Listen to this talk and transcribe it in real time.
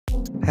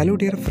Hello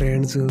dear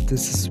friends,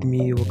 this is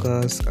me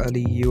Wakas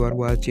Ali. You are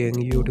watching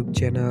YouTube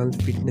channel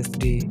Fitness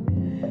Day.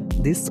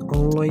 This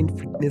online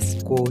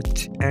fitness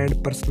coach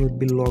and personal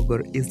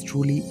blogger is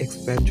truly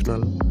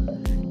exceptional.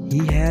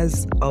 He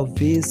has a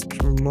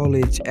vast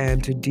knowledge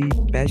and deep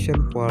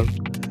passion for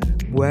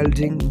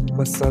building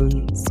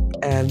muscles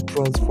and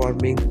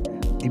transforming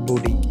the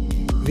body,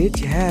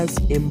 which has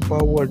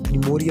empowered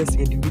numerous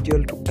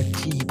individuals to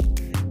achieve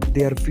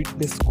their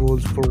fitness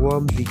goals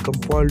from the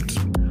comfort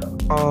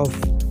of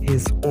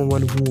his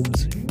own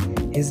homes.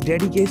 His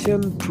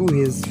dedication to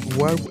his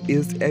work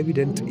is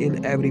evident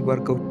in every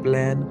workout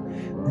plan,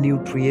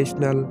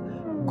 nutritional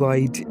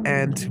guide,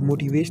 and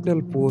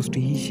motivational post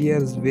he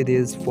shares with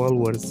his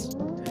followers.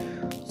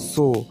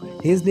 So,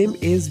 his name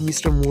is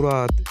Mr.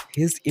 Murat.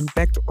 His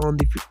impact on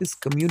the fitness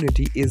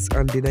community is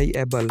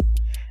undeniable,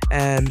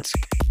 and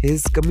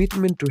his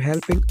commitment to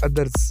helping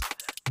others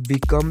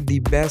become the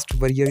best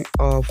version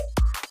of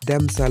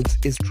themselves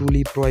is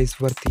truly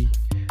praiseworthy.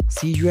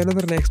 See you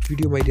another next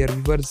video, my dear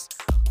viewers.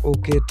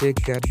 Okay,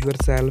 take care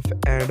yourself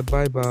and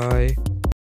bye bye.